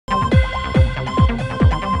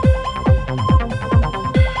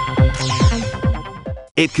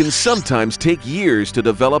It can sometimes take years to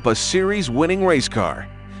develop a series-winning race car,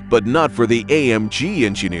 but not for the AMG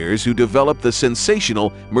engineers who developed the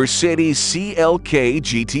sensational Mercedes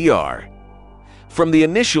CLK-GTR. From the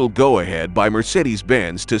initial go-ahead by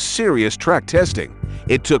Mercedes-Benz to serious track testing,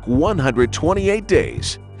 it took 128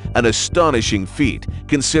 days, an astonishing feat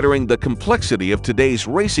considering the complexity of today's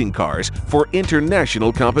racing cars for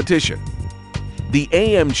international competition. The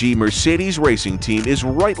AMG Mercedes racing team is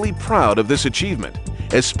rightly proud of this achievement,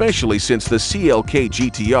 especially since the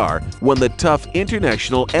CLK-GTR won the tough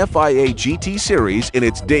International FIA GT Series in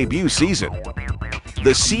its debut season.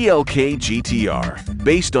 The CLK-GTR,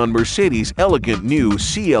 based on Mercedes' elegant new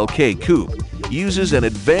CLK Coupe, uses an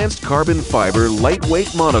advanced carbon fiber lightweight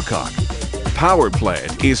monocoque. Power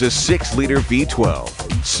plant is a 6-liter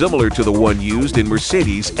V12, similar to the one used in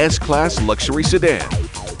Mercedes' S-Class luxury sedan,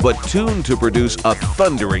 but tuned to produce a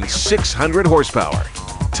thundering 600 horsepower.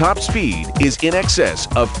 Top speed is in excess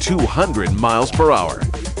of 200 miles per hour.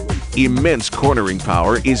 Immense cornering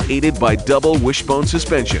power is aided by double wishbone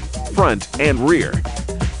suspension, front and rear.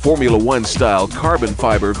 Formula One-style carbon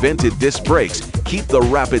fiber vented disc brakes keep the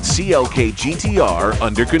rapid CLK GTR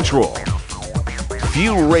under control.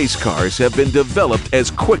 Few race cars have been developed as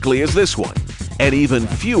quickly as this one, and even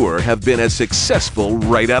fewer have been as successful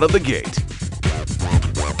right out of the gate.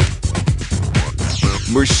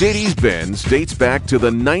 Mercedes-Benz dates back to the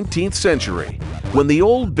 19th century, when the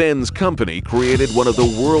old Benz company created one of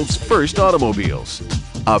the world's first automobiles,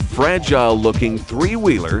 a fragile-looking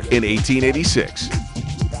three-wheeler in 1886.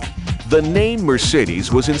 The name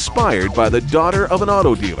Mercedes was inspired by the daughter of an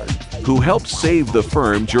auto dealer who helped save the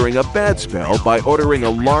firm during a bad spell by ordering a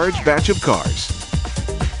large batch of cars.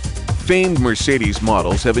 Famed Mercedes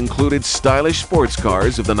models have included stylish sports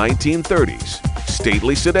cars of the 1930s,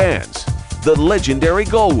 stately sedans, the legendary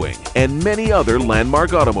Gullwing, and many other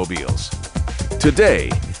landmark automobiles. Today,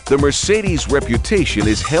 the Mercedes reputation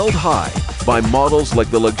is held high by models like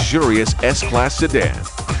the luxurious S-Class sedan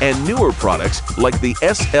and newer products like the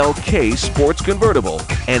SLK Sports Convertible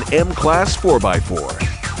and M-Class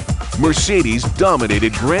 4x4. Mercedes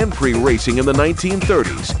dominated Grand Prix racing in the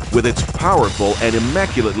 1930s with its powerful and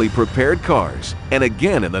immaculately prepared cars, and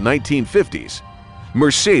again in the 1950s.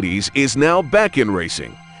 Mercedes is now back in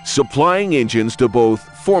racing, supplying engines to both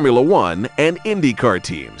Formula One and IndyCar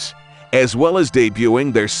teams, as well as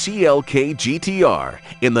debuting their CLK GTR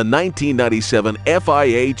in the 1997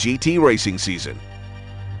 FIA GT racing season.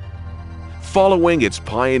 Following its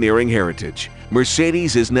pioneering heritage,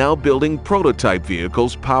 Mercedes is now building prototype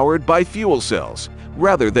vehicles powered by fuel cells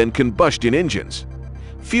rather than combustion engines.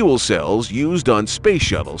 Fuel cells used on space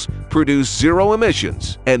shuttles produce zero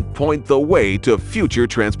emissions and point the way to future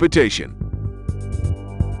transportation.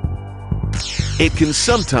 It can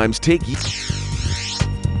sometimes take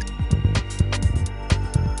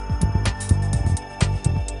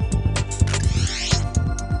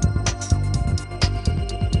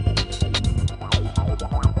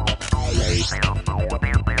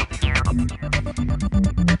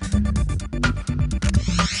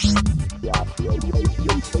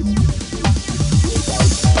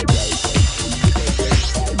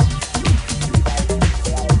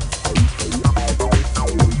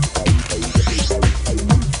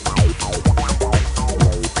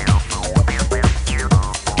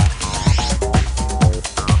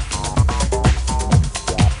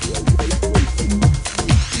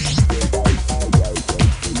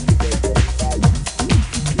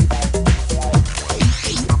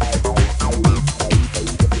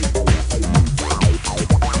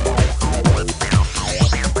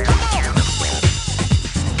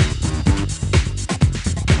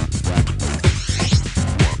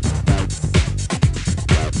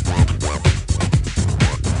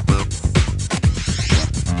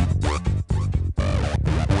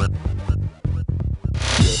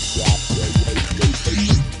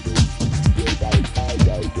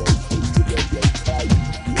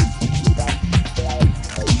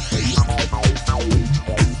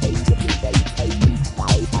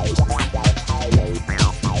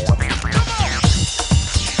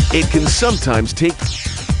It can sometimes take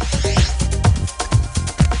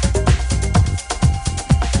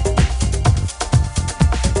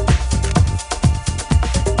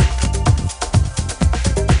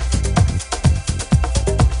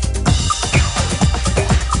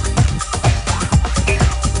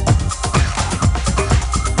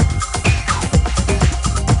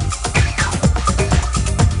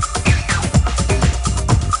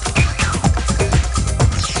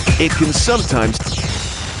It can sometimes